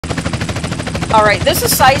Alright, this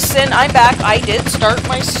is Syson. I'm back. I did start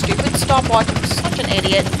my stupid stopwatch. I'm such an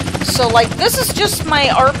idiot. So, like, this is just my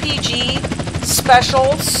RPG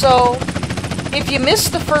special. So, if you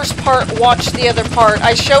missed the first part, watch the other part.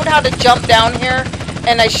 I showed how to jump down here,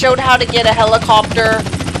 and I showed how to get a helicopter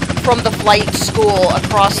from the flight school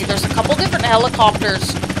across. There's a couple different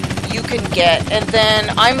helicopters you can get. And then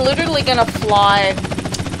I'm literally going to fly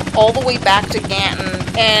all the way back to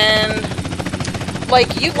Ganton. And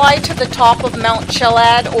like, you fly to the top of Mount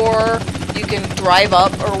Chelad, or you can drive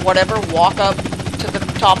up or whatever, walk up to the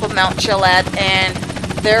top of Mount Chelad, and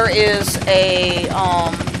there is a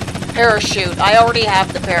parachute. I already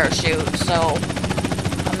have the parachute, so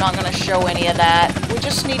I'm not going to show any of that. We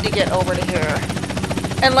just need to get over to here.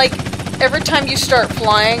 And like, every time you start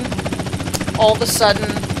flying, all of a sudden,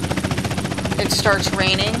 it starts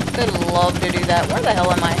raining. They love to do that. Where the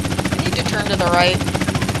hell am I? I need to turn to the right.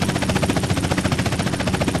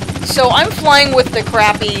 So I'm flying with the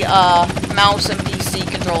crappy mouse and PC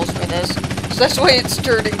controls for this. So that's why it's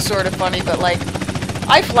turning sort of funny, but like,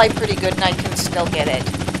 I fly pretty good and I can still get it.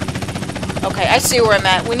 Okay, I see where I'm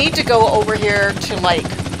at. We need to go over here to like,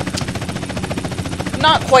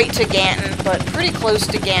 not quite to Ganton, but pretty close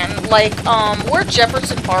to Ganton. Like, where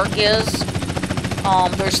Jefferson Park is,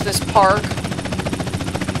 there's this park.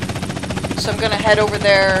 So I'm gonna head over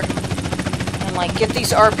there and like get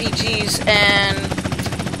these RPGs, and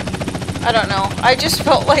I don't know, I just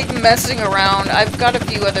felt like messing around. I've got a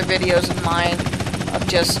few other videos in mind of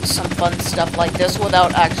just some fun stuff like this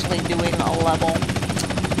without actually doing a level.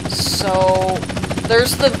 So,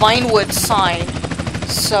 there's the Vinewood sign.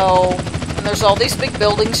 So, and there's all these big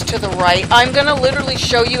buildings to the right. I'm gonna literally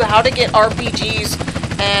show you how to get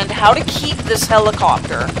RPGs and how to keep this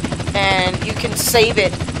helicopter. And you can save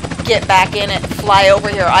it, get back in it, fly over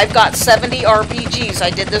here. I've got 70 RPGs.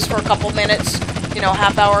 I did this for a couple minutes, you know,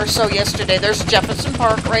 half hour or so yesterday. There's Jefferson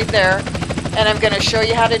Park right there, and I'm going to show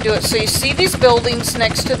you how to do it. So you see these buildings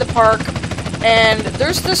next to the park, and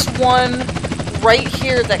there's this one right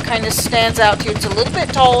here that kind of stands out to you. It's a little bit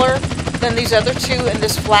taller than these other two, and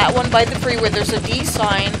this flat one by the freeway, there's a D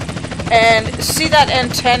sign, and see that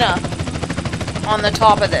antenna on the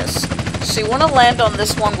top of this. So you want to land on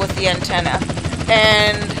this one with the antenna,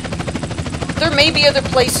 and there may be other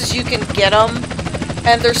places you can get them.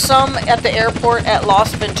 And there's some at the airport at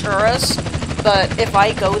Las Venturas, but if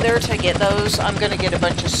I go there to get those, I'm gonna get a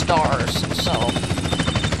bunch of stars. So,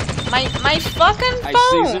 my fucking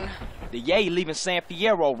phone. Hey, Caesar, the Yay leaving San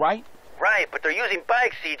Fierro, right? Right, but they're using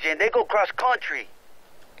bikes, CJ, and they go cross country.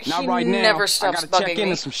 Not He right now. never stops I gotta check bugging me.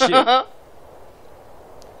 into some shit.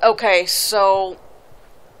 Okay, so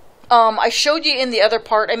I showed you in the other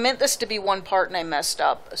part. I meant this to be one part, and I messed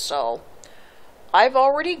up. So. I've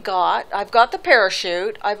got the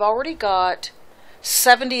parachute. I've already got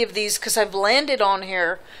 70 of these because I've landed on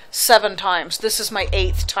here 7 times. This is my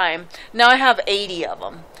 8th time. Now I have 80 of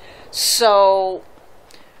them. So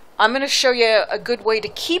I'm going to show you a good way to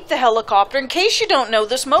keep the helicopter. In case you don't know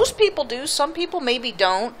this, most people do. Some people maybe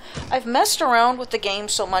don't. I've messed around with the game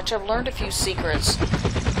so much. I've learned a few secrets.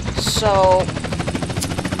 So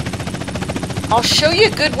I'll show you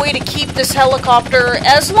a good way to keep this helicopter,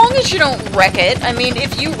 as long as you don't wreck it. I mean,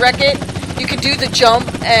 if you wreck it, you can do the jump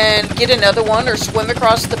and get another one, or swim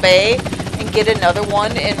across the bay and get another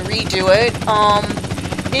one and redo it.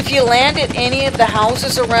 If you land at any of the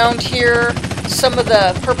houses around here, some of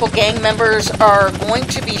the Purple Gang members are going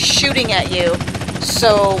to be shooting at you.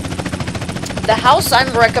 So, the house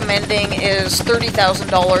I'm recommending is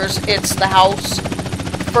 $30,000. It's the house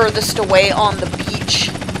furthest away on the beach,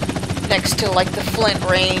 next to like the Flint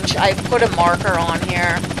Range. I've put a marker on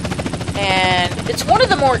here, and it's one of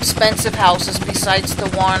the more expensive houses besides the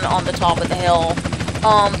one on the top of the hill.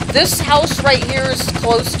 This house right here is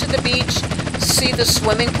close to the beach. See the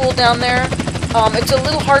swimming pool down there? It's a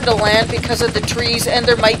little hard to land because of the trees, and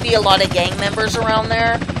there might be a lot of gang members around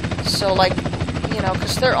there. So like, you know,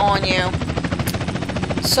 because they're on you.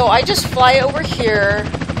 So I just fly over here.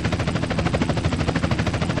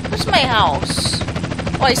 Where's my house?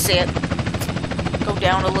 Oh, I see it. Go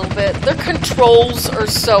down a little bit. Their controls are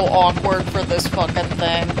so awkward for this fucking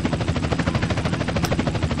thing.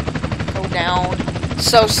 Go down.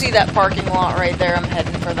 So, see that parking lot right there? I'm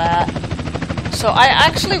heading for that. So, I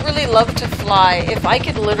actually really love to fly. If I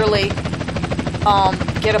could literally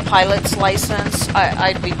get a pilot's license,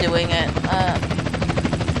 I'd be doing it.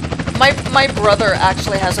 My brother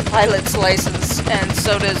actually has a pilot's license, and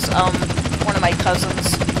so does one of my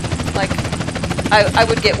cousins. Like, I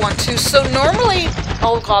would get one too. So normally,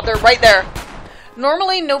 oh god, they're right there.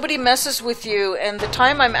 Normally nobody messes with you, and the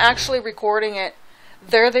time I'm actually recording it,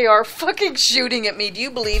 There they are fucking shooting at me. Do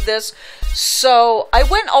you believe this? So I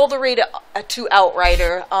went all the way to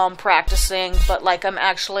Outrider practicing, but like I'm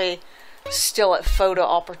actually still at photo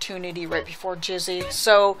opportunity right before Jizzy.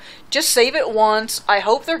 So just save it once. I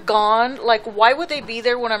hope they're gone. Like, why would they be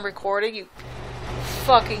there when I'm recording? You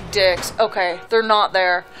fucking dicks. Okay, they're not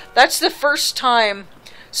there. That's the first time.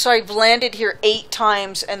 So I've landed here 8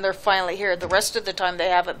 times and they're finally here. The rest of the time they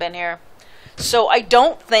haven't been here. So I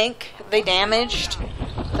don't think they damaged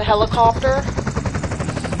the helicopter.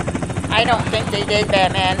 I don't think they did,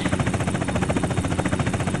 Batman.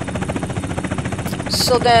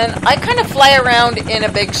 So then I kind of fly around in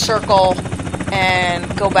a big circle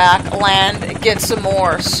and go back, land, get some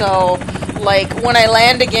more. So like when I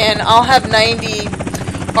land again, I'll have 90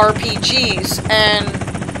 RPGs. And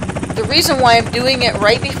the reason why I'm doing it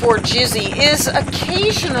right before Jizzy is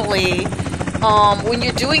occasionally when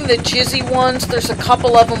you're doing the Jizzy ones, there's a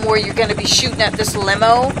couple of them where you're going to be shooting at this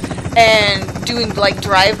limo and doing like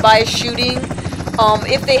drive-by shooting.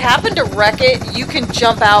 If they happen to wreck it, you can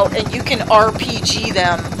jump out and you can RPG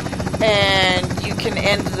them and you can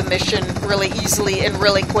end the mission really easily and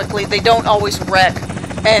really quickly. They don't always wreck,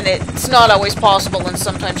 and it's not always possible, and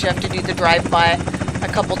sometimes you have to do the drive-by a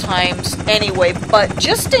couple times anyway. But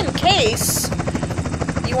just in case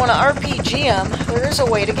you want to RPG them, there is a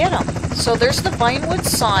way to get them. So there's the Vinewood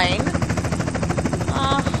sign.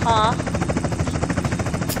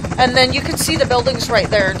 And then you can see the buildings right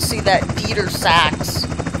there and see that Dieter Sachs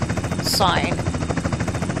sign.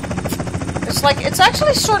 It's like, it's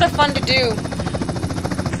actually sort of fun to do.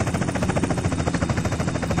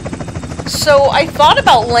 So I thought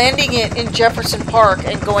about landing it in Jefferson Park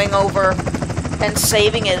and going over and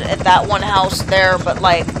saving it at that one house there, but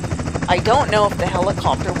like, I don't know if the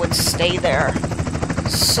helicopter would stay there.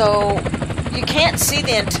 So you can't see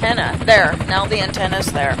the antenna. There, now the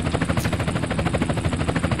antenna's there.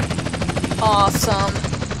 Awesome.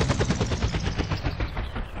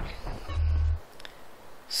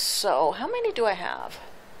 So, how many do I have?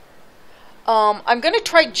 I'm going to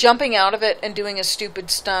try jumping out of it and doing a stupid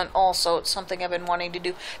stunt also. It's something I've been wanting to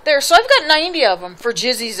do. There, so I've got 90 of them for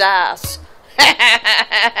Jizzy's ass.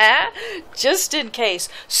 Just in case.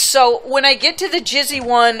 So, when I get to the Jizzy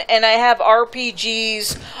one and I have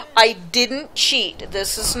RPGs, I didn't cheat.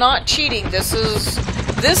 This is not cheating. This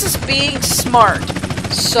is being smart.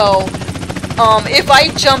 So, if I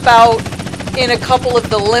jump out in a couple of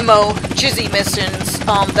the limo Jizzy missions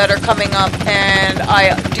that are coming up and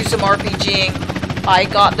I do some RPGing, I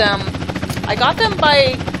got them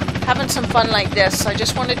by having some fun like this. I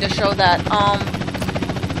just wanted to show that.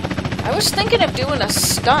 I was thinking of doing a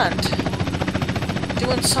stunt.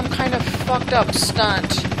 Doing some kind of fucked up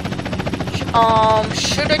stunt.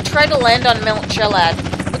 Should I try to land on Mount Chelad?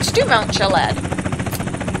 Let's do Mount Chelad.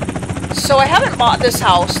 So I haven't bought this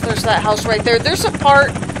house. There's that house right there. There's a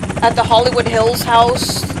part at the Hollywood Hills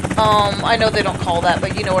house. I know they don't call that,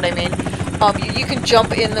 but you know what I mean. You can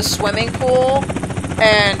jump in the swimming pool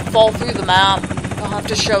and fall through the map. I'll have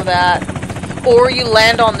to show that. Or you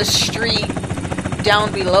land on the street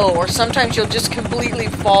down below. Or sometimes you'll just completely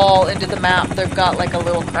fall into the map. They've got like a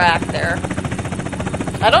little crack there.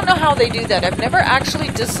 I don't know how they do that. I've never actually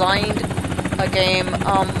designed a game.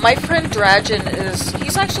 My friend Dragon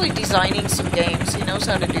he's actually designing some games. He knows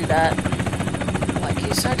how to do that. Like,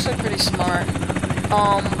 he's actually pretty smart.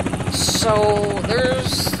 So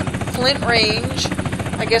there's Flint Range,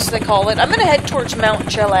 I guess they call it. I'm gonna head towards Mount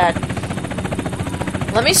Chelad.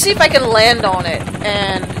 Let me see if I can land on it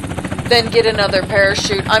and then get another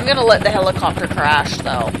parachute. I'm gonna let the helicopter crash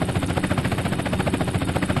though.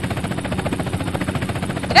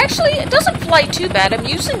 It doesn't fly too bad. I'm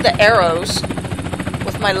using the arrows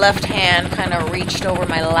with my left hand, kind of reached over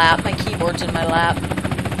my lap. My keyboard's in my lap.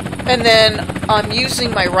 And then I'm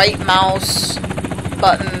using my right mouse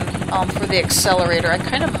button for the accelerator. I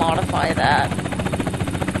kind of modify that.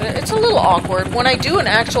 But it's a little awkward. When I do an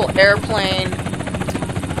actual airplane,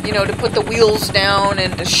 you know, to put the wheels down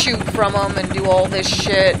and to shoot from them and do all this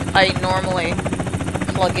shit, I normally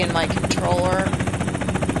plug in my controller.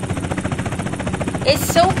 It's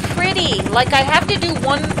so pretty. Like, I have to do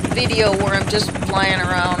one video where I'm just flying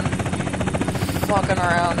around, fucking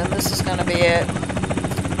around, and this is gonna be it.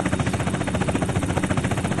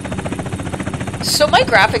 So my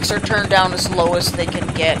graphics are turned down as low as they can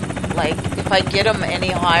get. Like, if I get them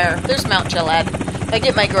any higher, there's Mount Chelad. If I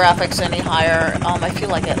get my graphics any higher, I feel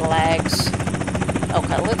like it lags.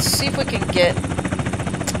 Okay, let's see if we can get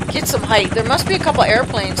some height. There must be a couple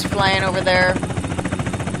airplanes flying over there.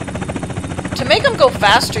 To make them go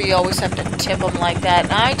faster, you always have to tip them like that.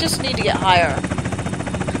 And I just need to get higher.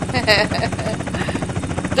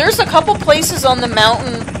 There's a couple places on the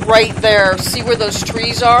mountain right there. See where those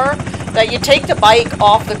trees are? That you take the bike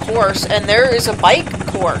off the course, and there is a bike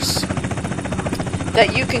course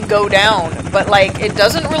that you can go down. But, like, it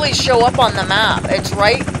doesn't really show up on the map. It's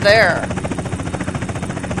right there.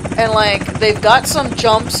 And, like, they've got some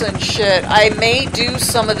jumps and shit. I may do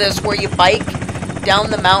some of this where you bike down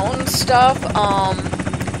the mountain stuff.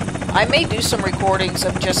 I may do some recordings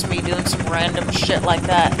of just me doing some random shit like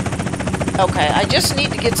that. Okay, I just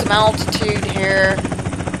need to get some altitude here.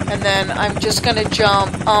 And then I'm just gonna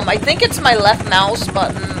jump. I think it's my left mouse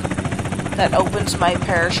button that opens my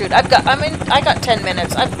parachute. I got 10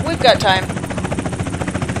 minutes. We've got time.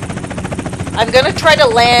 I'm gonna try to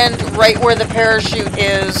land right where the parachute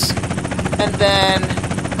is, and then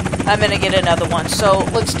I'm gonna get another one. So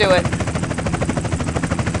let's do it.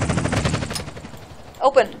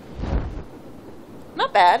 Open.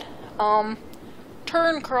 Not bad.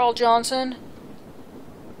 Turn, Carl Johnson.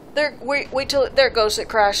 There. Wait till there it goes. It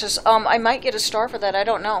crashes. I might get a star for that. I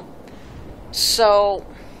don't know. So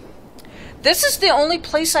this is the only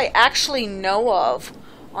place I actually know of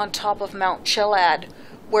on top of Mount Chilad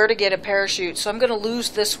where to get a parachute. So I'm going to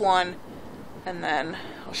lose this one, and then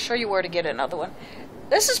I'll show you where to get another one.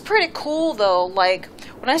 This is pretty cool, though. Like,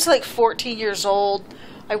 when I was like 14 years old,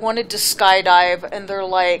 I wanted to skydive, and they're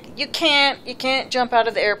like, you can't jump out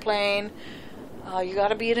of the airplane. You got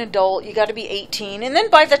to be an adult. You got to be 18. And then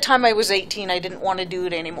by the time I was 18, I didn't want to do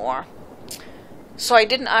it anymore. So I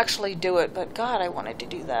didn't actually do it, but God, I wanted to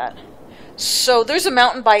do that. So there's a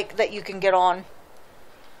mountain bike that you can get on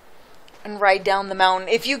and ride down the mountain.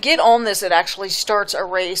 If you get on this, it actually starts a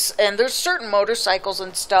race. And there's certain motorcycles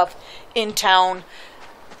and stuff in town,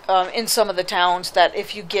 in some of the towns, that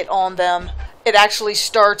if you get on them, it actually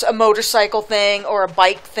starts a motorcycle thing or a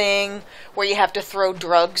bike thing where you have to throw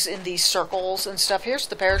drugs in these circles and stuff. Here's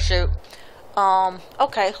the parachute.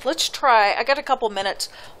 Okay, let's try. I got a couple minutes.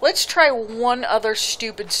 Let's try one other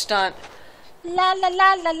stupid stunt. La la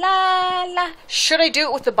la la la la. Should I do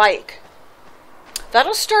it with the bike?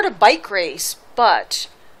 That'll start a bike race, but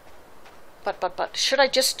should I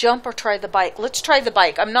just jump or try the bike? Let's try the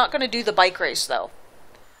bike. I'm not going to do the bike race, though.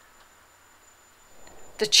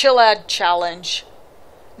 The Chilad challenge.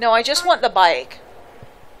 No, I just want the bike.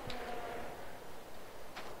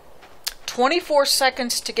 24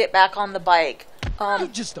 seconds to get back on the bike. You're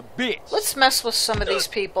just a bitch. Let's mess with some of these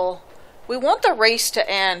people. We want the race to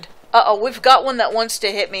end. Uh-oh, we've got one that wants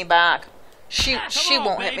to hit me back. She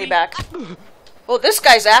won't hit me back. Oh, this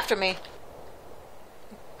guy's after me.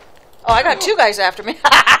 Oh, I got two guys after me. Show me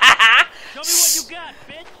what you got,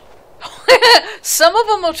 bitch. Some of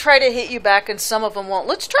them will try to hit you back and some of them won't.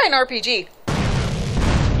 Let's try an RPG. Give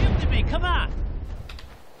it to me, come on.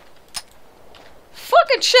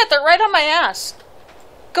 Fucking shit, they're right on my ass.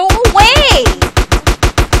 Go away!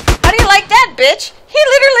 How do you like that, bitch? He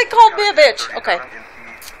literally called me a bitch. Okay.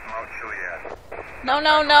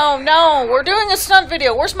 No. We're doing a stunt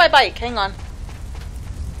video. Where's my bike? Hang on.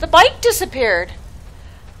 The bike disappeared.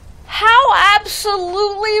 How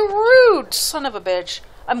absolutely rude, son of a bitch.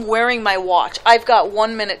 I'm wearing my watch. I've got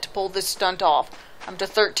 1 minute to pull this stunt off. I'm to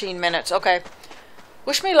 13 minutes. Okay.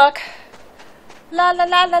 Wish me luck. La la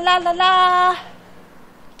la la la la la.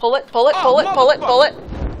 Pull it.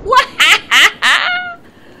 What?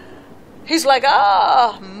 He's like,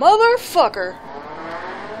 motherfucker.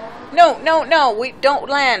 No. We don't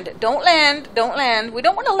land. Don't land. We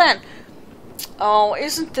don't want to land. Oh,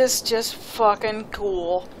 isn't this just fucking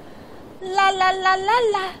cool? La la la la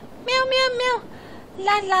la. Meow meow meow.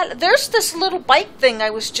 La la. There's this little bike thing I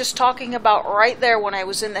was just talking about right there when I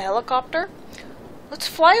was in the helicopter. Let's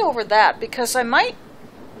fly over that because I might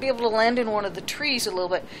be able to land in one of the trees a little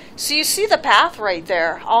bit. So you see the path right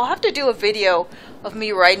there. I'll have to do a video of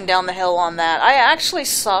me riding down the hill on that. I actually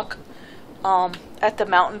suck at the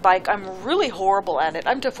mountain bike. I'm really horrible at it.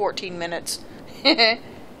 I'm to 14 minutes.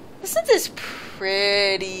 Isn't this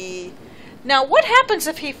pretty? Now, what happens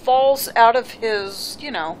if he falls out of his, you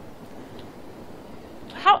know...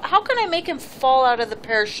 How can I make him fall out of the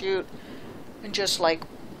parachute and just, like,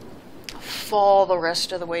 fall the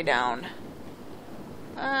rest of the way down?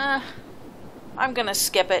 I'm gonna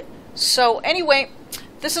skip it. So, anyway,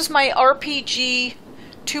 this is my RPG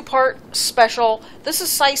 2-part special. This is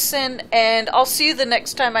Sison, and I'll see you the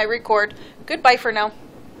next time I record. Goodbye for now.